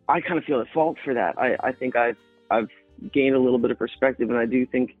kind of feel at fault for that. I think I've I've gained a little bit of perspective, and I do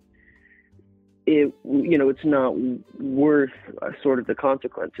think it's not worth sort of the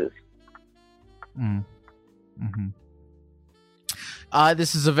consequences. Mm-hmm.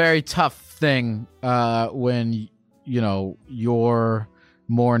 This is a very tough thing when you're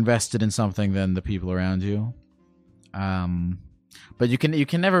more invested in something than the people around you. But you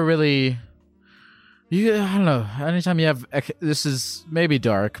can never really. I don't know. Anytime you have, this is maybe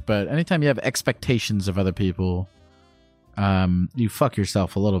dark, but anytime you have expectations of other people, you fuck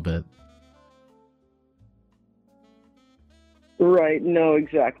yourself a little bit. Right. No,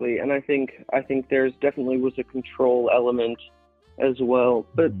 exactly. And I think there's definitely was a control element as well.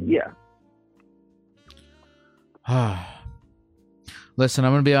 But yeah. Listen,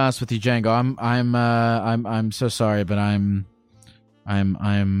 I'm gonna be honest with you, Django. I'm so sorry, but I am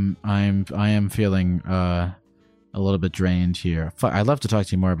feeling a little bit drained here. I'd love to talk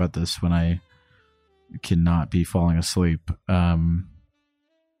to you more about this when I cannot be falling asleep. Let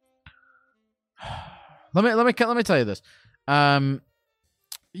me tell you this.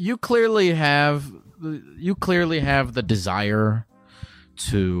 You clearly have the desire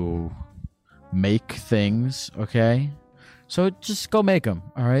to make things, okay? So just go make them,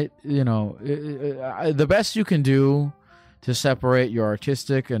 all right? The best you can do to separate your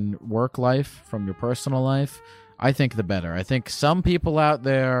artistic and work life from your personal life, I think the better. I think some people out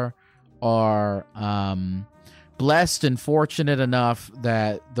there are blessed and fortunate enough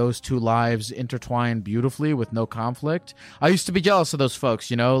that those two lives intertwine beautifully with no conflict. I used to be jealous of those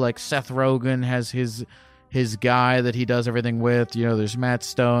folks, like Seth Rogen has his guy that he does everything with. There's Matt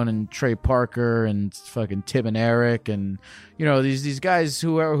Stone and Trey Parker and fucking Tim and Eric and these guys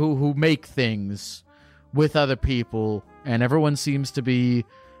who make things with other people, and everyone seems to be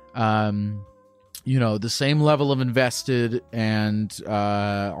the same level of invested and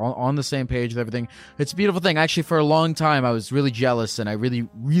on the same page with everything. It's a beautiful thing. Actually, for a long time, I was really jealous, and I really,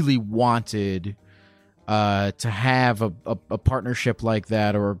 really wanted to have a partnership like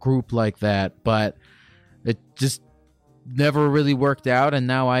that or a group like that, but it just never really worked out, and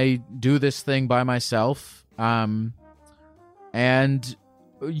now I do this thing by myself. I understand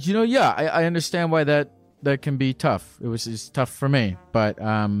why that can be tough. It's tough for me, but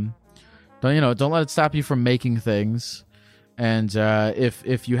don't let it stop you from making things. And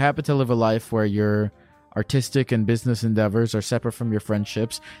if you happen to live a life where your artistic and business endeavors are separate from your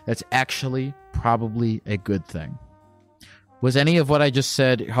friendships, that's actually probably a good thing. Was any of what I just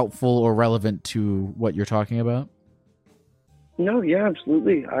said helpful or relevant to what you're talking about? No, yeah,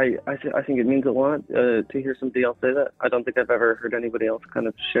 absolutely. I think it means a lot to hear somebody else say that. I don't think I've ever heard anybody else kind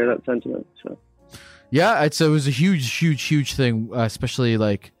of share that sentiment. So, yeah, it was a huge, huge, huge thing, especially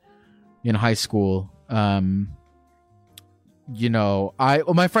like in high school. My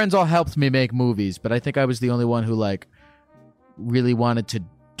friends all helped me make movies, but I think I was the only one who like really wanted to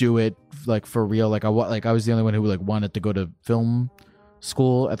do it like for real. I was the only one who like wanted to go to film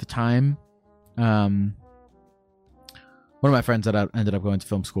school at the time. One of my friends that ended up going to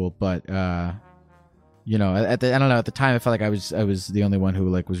film school, but at the time I felt like I was the only one who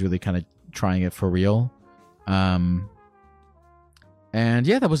like was really kind of trying it for real. And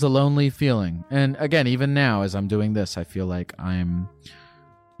yeah, that was a lonely feeling. And again, even now as I'm doing this, I feel like I'm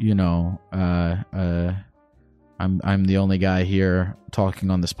the only guy here talking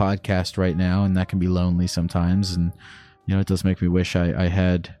on this podcast right now, and that can be lonely sometimes. And it does make me wish I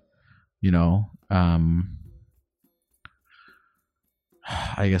had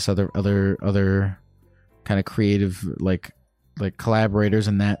I guess other kind of creative like collaborators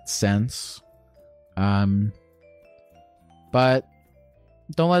in that sense. But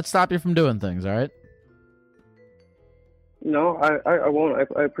don't let it stop you from doing things, all right? No, I won't.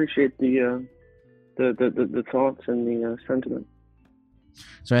 I appreciate the thoughts and the sentiment.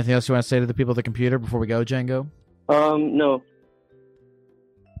 Is there anything else you want to say to the people at the computer before we go, Django? No.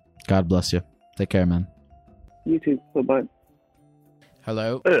 God bless you. Take care, man. You too. Bye-bye.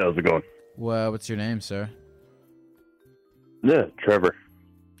 Hello? Hey, how's it going? Well, what's your name, sir? Yeah, Trevor.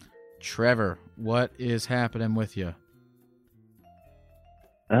 Trevor, what is happening with you?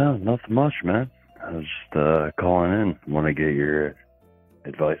 Oh, nothing much, man. I was just calling in. Want to get your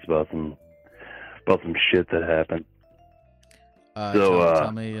advice about some shit that happened.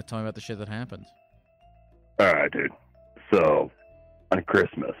 Tell me about the shit that happened. All right, dude. So, on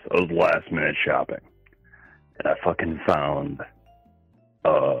Christmas, I was last minute shopping, and I fucking found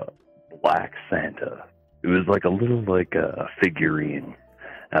a black Santa. It was like a little a figurine,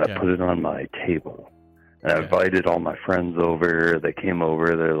 and I put it on my table. And I invited all my friends over. They came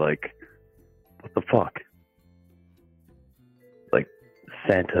over. They're like, what the fuck? Like,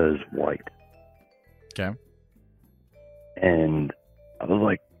 Santa is white. Okay. And I was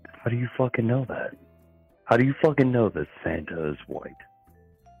like, how do you fucking know that? How do you fucking know that Santa is white?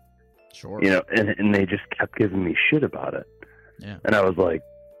 Sure. You know, and they just kept giving me shit about it. Yeah. And I was like,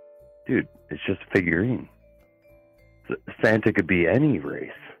 dude, it's just a figurine. Santa could be any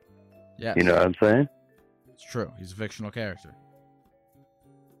race. Yes. You know what I'm saying? It's true. He's a fictional character.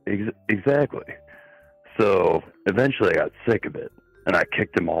 Exactly. So eventually I got sick of it, and I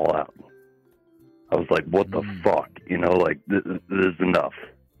kicked them all out. I was like, what the fuck? You know, like, this is enough.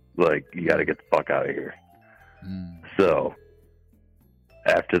 Like, you got to get the fuck out of here. So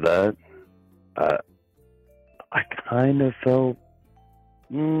after that, I kind of felt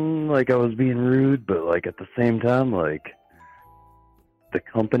like I was being rude, but like at the same time, like the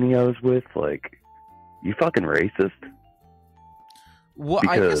company I was with, like, you fucking racist. Well,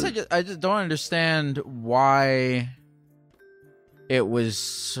 Because, I guess I just don't understand why it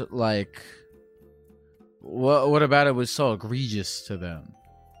was like. What about it was so egregious to them?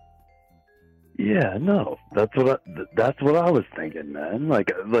 yeah, no, that's what I was thinking, man.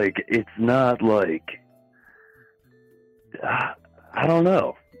 Like it's not like I don't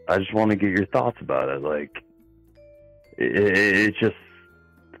know. I just want to get your thoughts about it. Like it's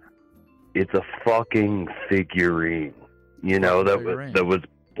a fucking figurine, you know, that was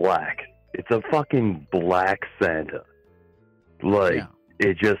black. It's a fucking black Santa. Like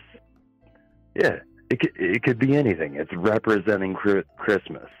it just, yeah, it could be anything. It's representing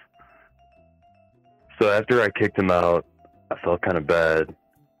Christmas. So after I kicked him out, I felt kind of bad,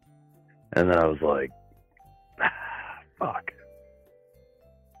 and then I was like, fuck.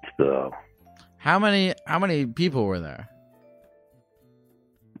 So, how many people were there?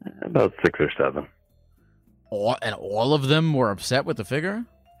 About 6 or 7. All of them were upset with the figure?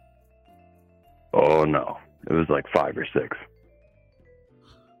 Oh no, it was like 5 or 6.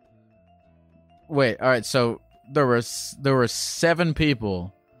 Wait, all right. So there were 7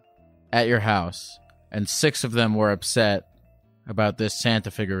 people at your house, and 6 of them were upset about this Santa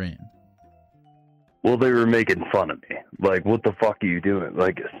figurine. Well, they were making fun of me. Like, what the fuck are you doing?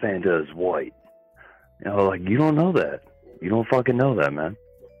 Like, Santa is white. You know, like, you don't know that. You don't fucking know that, man.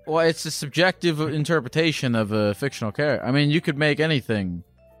 Well, it's a subjective interpretation of a fictional character. I mean, you could make anything.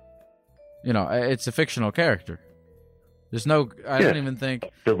 You know, it's a fictional character. There's no. I don't even think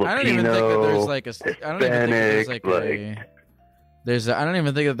that there's like a. I don't even think there's like a. There's. I don't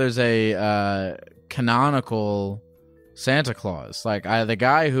even think that there's a canonical Santa Claus. Like the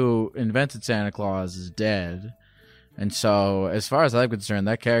guy who invented Santa Claus is dead, and so as far as I'm concerned,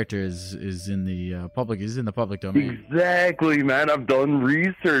 that character is in the public. Is in the public domain. Exactly, man. I've done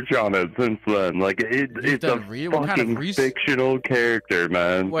research on it since then. Like it's a fucking fictional character,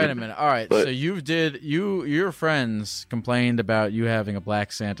 man. Wait a minute. All right, so your friends complained about you having a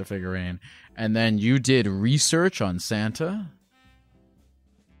black Santa figurine, and then you did research on Santa.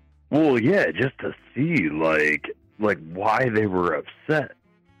 Well, yeah, just to see like why they were upset,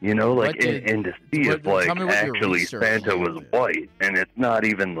 you know, like and to see if like actually Santa was white, and it's not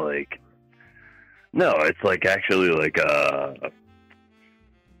even like, no, it's like actually like I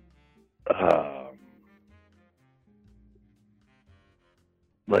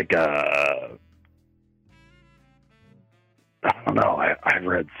don't know. I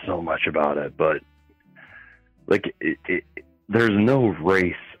read so much about it, but like there's no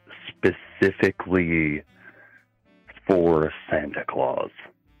race specifically for Santa Claus.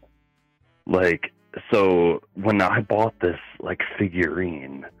 Like, so when I bought this like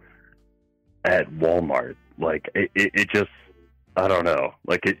figurine at Walmart, like it just, I don't know,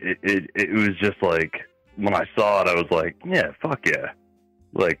 like it was just like, when I saw it, I was like, yeah, fuck yeah,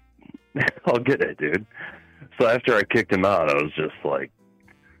 like I'll get it, dude. So after I kicked him out, I was just like,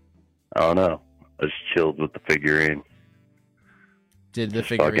 I don't know, I just chilled with the figurine. Did the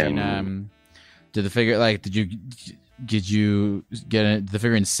figurine? Did you get it? Did the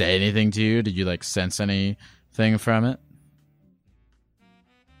figurine say anything to you? Did you like sense anything from it?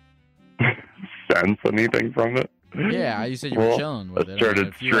 Sense anything from it? Yeah, you said you were chilling with it. I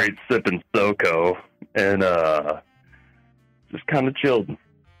started straight sipping SoCo and just kind of chilled,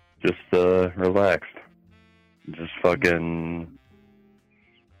 just relaxed, just fucking,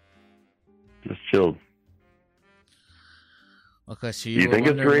 just chilled. Okay, so you think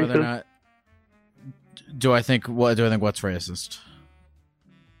it's racist? Whether or not, do I think what's racist?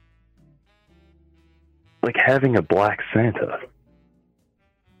 Like having a black Santa.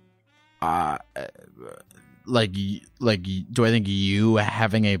 Do I think you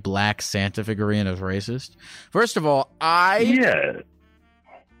having a black Santa figurine is racist? First of all, I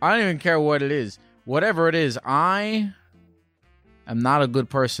don't even care what it is. Whatever it is, I am not a good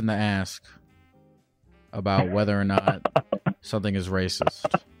person to ask about whether or not something is racist.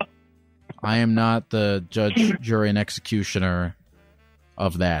 I am not the judge, jury, and executioner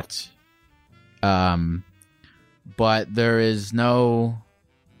of that. But there is no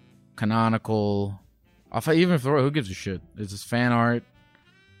canonical. Even if who gives a shit? It's just fan art.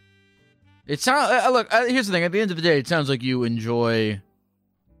 It sounds. Look, here's the thing. At the end of the day, it sounds like you enjoy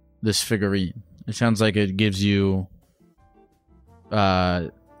this figurine. It sounds like it gives you,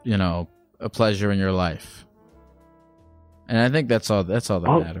 a pleasure in your life. And I think that's all that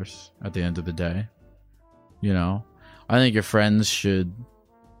matters at the end of the day. I think your friends should,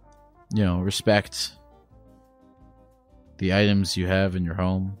 respect the items you have in your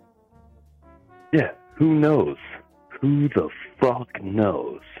home. Yeah, who knows? Who the fuck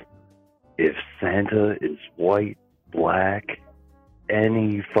knows if Santa is white, black,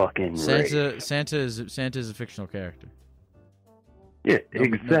 any fucking race? Santa is a fictional character. Yeah,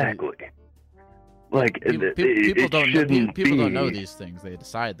 exactly. People don't know these things. They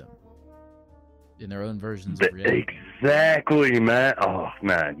decide them in their own versions of reality. Exactly, man. Oh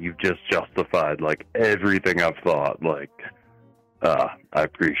man, you've just justified everything I've thought. I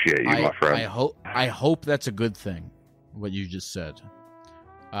appreciate you, my friend. I hope that's a good thing. What you just said.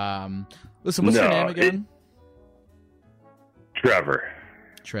 Listen, what's your name again? Trevor.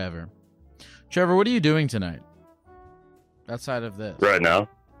 Trevor, what are you doing tonight? Outside of this, right now?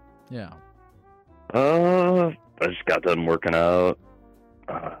 Yeah. I just got done working out.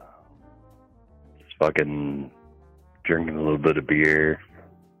 Just fucking drinking a little bit of beer.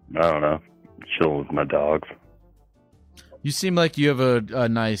 I don't know. Chilling with my dogs. You seem like you have a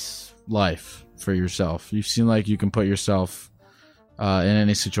nice life for yourself. You seem like you can put yourself in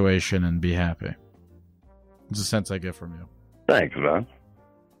any situation and be happy. It's a sense I get from you. Thanks, man.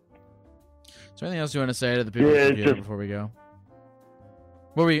 Is there anything else you want to say to the people before we go?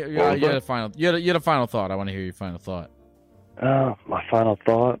 You had a final thought. I want to hear your final thought. My final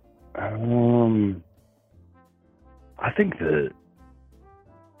thought. I think that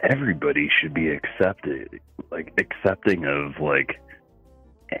everybody should be accepting of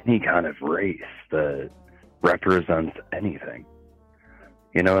any kind of race that represents anything.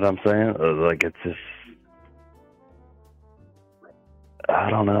 You know what I'm saying? It's just, I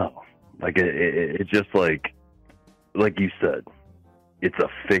don't know. It's just like you said, it's a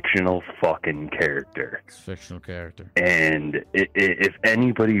fictional fucking character. It's a fictional character. And if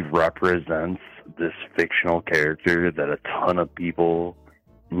anybody represents this fictional character that a ton of people,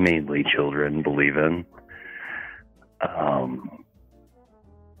 mainly children, believe in, I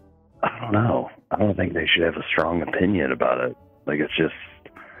don't know. I don't think they should have a strong opinion about it. It's just,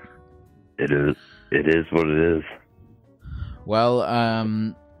 it is what it is.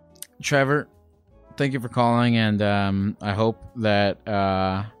 Well, Trevor, thank you for calling, and I hope that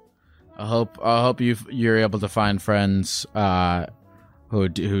I hope you're able to find friends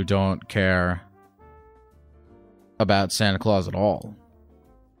who don't care about Santa Claus at all.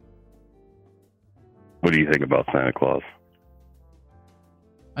 What do you think about Santa Claus?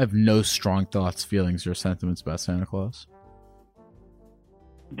 I have no strong thoughts, feelings, or sentiments about Santa Claus.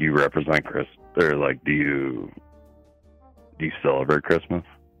 Do you represent Christmas, or do you celebrate Christmas?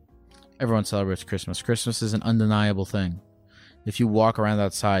 Everyone celebrates Christmas. Christmas is an undeniable thing. If you walk around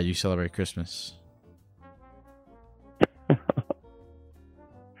outside, you celebrate Christmas.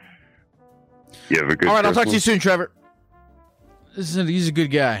 You have a good All right, Christmas? I'll talk to you soon, Trevor. He's a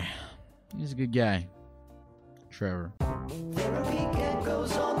good guy. He's a good guy. Trevor.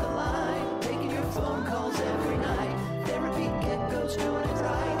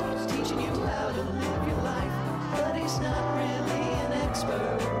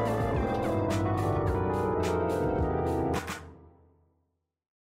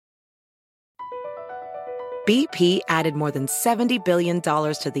 BP added more than $70 billion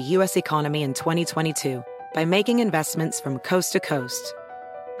to the U.S. economy in 2022 by making investments from coast to coast.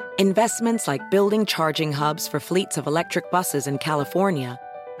 Investments like building charging hubs for fleets of electric buses in California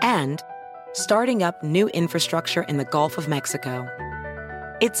and starting up new infrastructure in the Gulf of Mexico.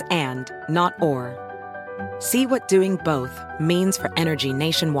 It's and, not or. See what doing both means for energy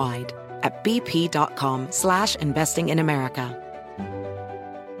nationwide at bp.com/investing in America.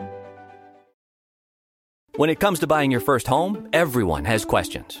 When it comes to buying your first home, everyone has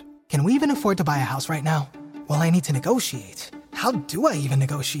questions. Can we even afford to buy a house right now? Well, I need to negotiate. How do I even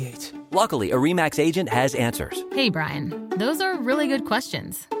negotiate? Luckily, a RE/MAX agent has answers. Hey, Brian, those are really good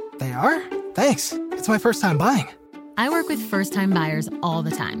questions. They are? Thanks. It's my first time buying. I work with first-time buyers all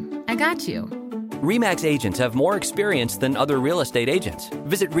the time. I got you. RE/MAX agents have more experience than other real estate agents.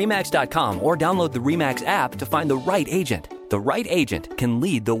 Visit RE/MAX.com or download the RE/MAX app to find the right agent. The right agent can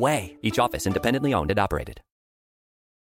lead the way. Each office independently owned and operated.